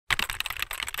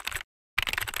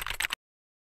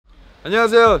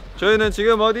안녕하세요. 저희는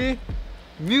지금 어디?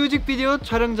 뮤직비디오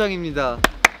촬영장입니다.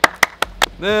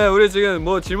 네, 우리 지금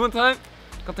뭐 질문 타임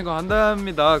같은 거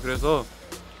한답니다. 그래서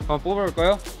한번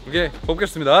뽑아볼까요? 오케이,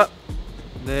 뽑겠습니다.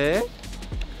 네.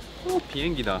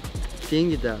 비행기다.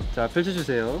 비행기다. 자,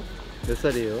 펼쳐주세요. 몇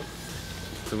살이에요?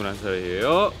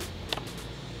 21살이에요.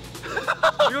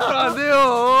 이것도 안 돼요.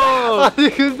 아니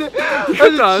근데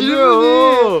이것도 안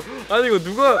돼요. 아니 이거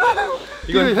누가?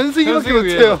 이거 현승이밖에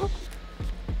못해요.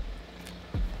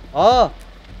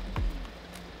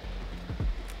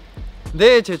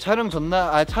 네, 제 촬영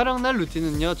전날, 촬영날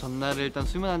루틴은요, 전날에 일단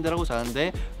수면 안 되라고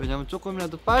자는데, 왜냐면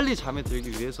조금이라도 빨리 잠에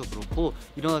들기 위해서 그렇고,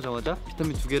 일어나자마자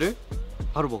비타민 2개를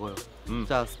바로 먹어요.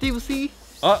 자, 스티브 C.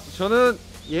 저는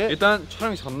일단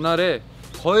촬영 전날에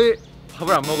거의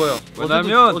밥을 안 먹어요.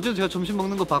 왜냐면 어제도 제가 점심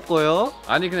먹는 거 바꿔요.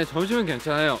 아니 근데 점심은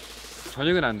괜찮아요.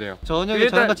 저녁은 안 돼요. 저녁에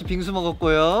저랑 같이 빙수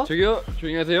먹었고요. 저기요,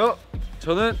 조용히 하세요.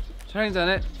 저는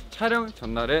촬영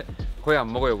전날에 거의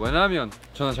안 먹어요. 왜냐면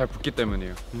저는 잘 붓기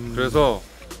때문이에요. 그래서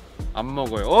안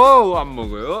먹어요. 안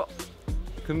먹어요.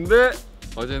 근데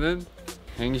어제는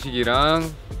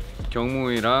행식이랑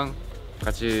경무이랑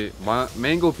같이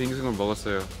맹고 빙수를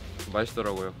먹었어요.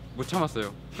 맛있더라고요. 못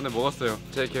참았어요. 근데 먹었어요.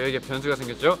 제 계획에 변수가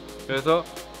생겼죠. 그래서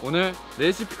오늘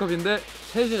 4시 픽업인데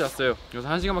 3시에 잤어요. 그래서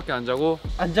 1시간밖에 안 자고.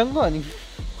 안 잔 거 아닌가?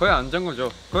 거의 안 잔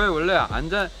거죠. 거의 원래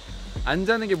안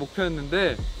자는 게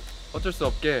목표였는데 어쩔 수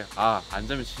없게 안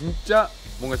자면 진짜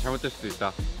뭔가 잘못될 수도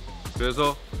있다.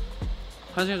 그래서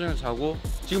 1시간 정도 자고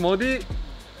지금 어디?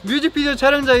 뮤직비디오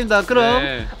촬영장입니다. 그럼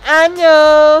네.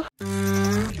 안녕.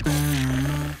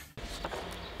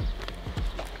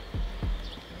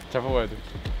 잘 뽑아야 돼.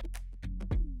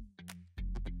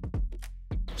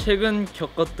 최근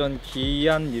겪었던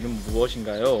기이한 일은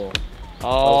무엇인가요?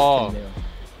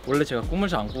 좋겠네요. 원래 제가 꿈을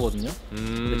잘 안 꾸거든요.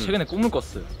 근데 최근에 꿈을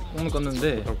꿨어요. 꿈을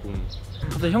꿨는데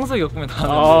갑자기 형석이 꿈에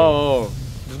나왔는데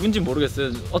누군지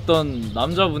모르겠어요. 어떤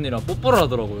남자분이랑 뽀뽀를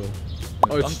하더라고요.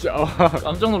 진짜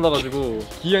깜짝 놀라가지고.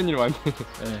 기이한 일 많네. 네.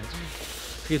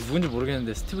 그게 누군지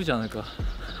모르겠는데 스티브지 않을까.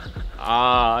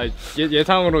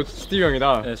 예상으로 스티브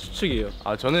형이다. 네, 추측이에요.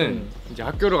 저는 이제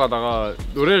학교를 가다가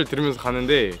노래를 들으면서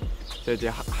가는데 제가 이제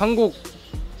한 곡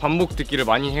반복 듣기를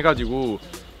많이 해가지고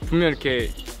분명 이렇게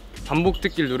반복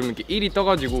듣기를 누르면 이렇게 1이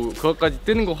떠가지고 그것까지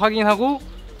뜨는 거 확인하고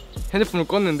핸드폰을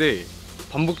껐는데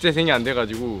반복 재생이 안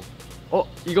돼가지고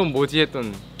이건 뭐지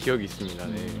했던 기억이 있습니다.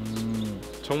 네.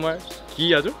 정말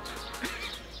기이하죠?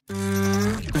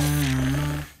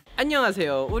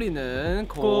 안녕하세요. 우리는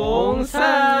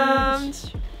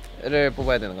 03를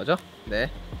뽑아야 되는 거죠? 네.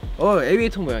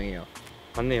 에비에이터 모양이에요.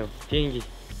 맞네요. 비행기.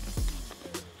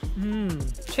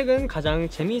 최근 가장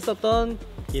재미있었던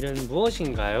일은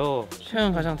무엇인가요?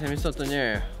 최근 가장 재밌었던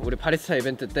일, 우리 바리스타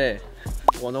이벤트 때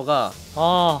원호가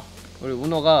우리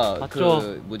운호가 맞죠?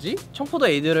 그 뭐지? 청포도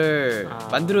에이드를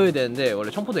만들어야 되는데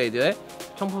원래 청포도 에이드에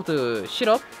청포도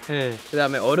시럽, 네. 그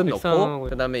다음에 얼음 넣고 백상하고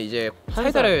그 다음에 이제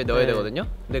사이다를 넣어야 되거든요.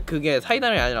 근데 그게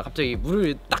사이다가 아니라 갑자기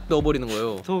물을 딱 넣어버리는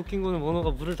거예요. 더 웃긴 거는 원호가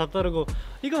물을 다 따르고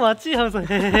이거 맞지? 하면서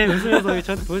헤헤 웃으면서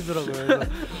저한테 보여주더라고요. 그래서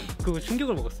그거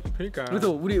충격을 먹었어요. 그러니까 그래서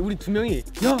우리 두 명이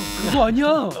야 그거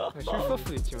아니야! 실수할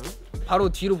수도 있지만 바로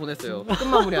뒤로 보냈어요.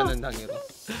 끝마무리하는 단계로.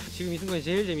 지금 이 순간이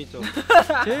제일 재밌죠.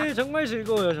 제일 정말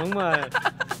즐거워요. 정말.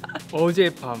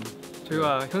 어젯밤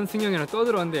저희가 현승이 형이랑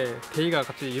떠들었는데 데이가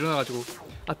갑자기 일어나가지고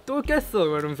또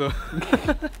깼어 이러면서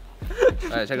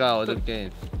제가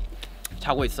어저께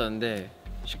자고 있었는데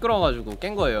시끄러워가지고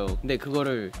깬 거예요. 근데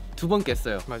그거를 2번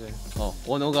깼어요. 맞아요.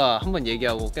 원호가 한 번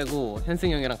얘기하고 깨고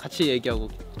현승이 형이랑 같이 얘기하고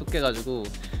또 깨가지고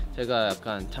제가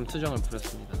약간 잠수정을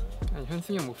부렸습니다. 아니,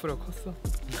 현승이 형 목소리가 컸어.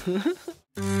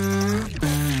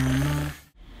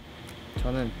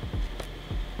 저는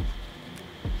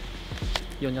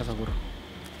연야사고로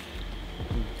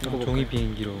종이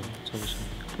비행기로 접으시면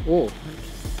오!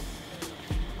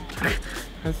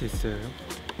 할 수 있어요.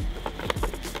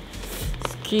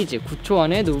 퀴즈 9초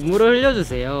안에 눈물을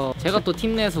흘려주세요. 제가 또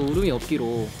팀 내에서 울음이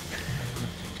없기로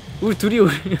우리 둘이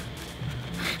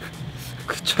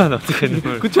 9초 안에 어떻게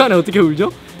눈물 9초 안에 어떻게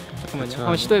울죠? 잠깐만요.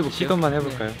 한번 시도해볼게요. 시간만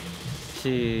해볼까요?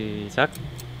 시작.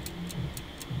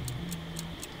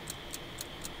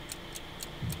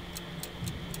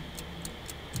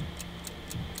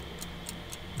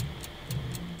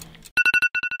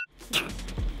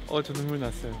 저 눈물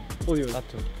났어요. 어디요?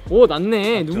 났죠. 오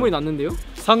났네. 눈물이 났는데요?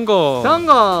 성공.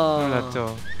 성공.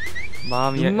 났죠.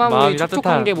 마음이 눈망울이 촉촉한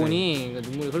따뜻한 게 보니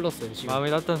눈물이 흘렀어요 지금.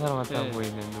 마음이 따뜻한 사람한테 네.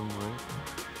 보이는 눈물.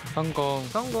 성공.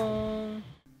 성공.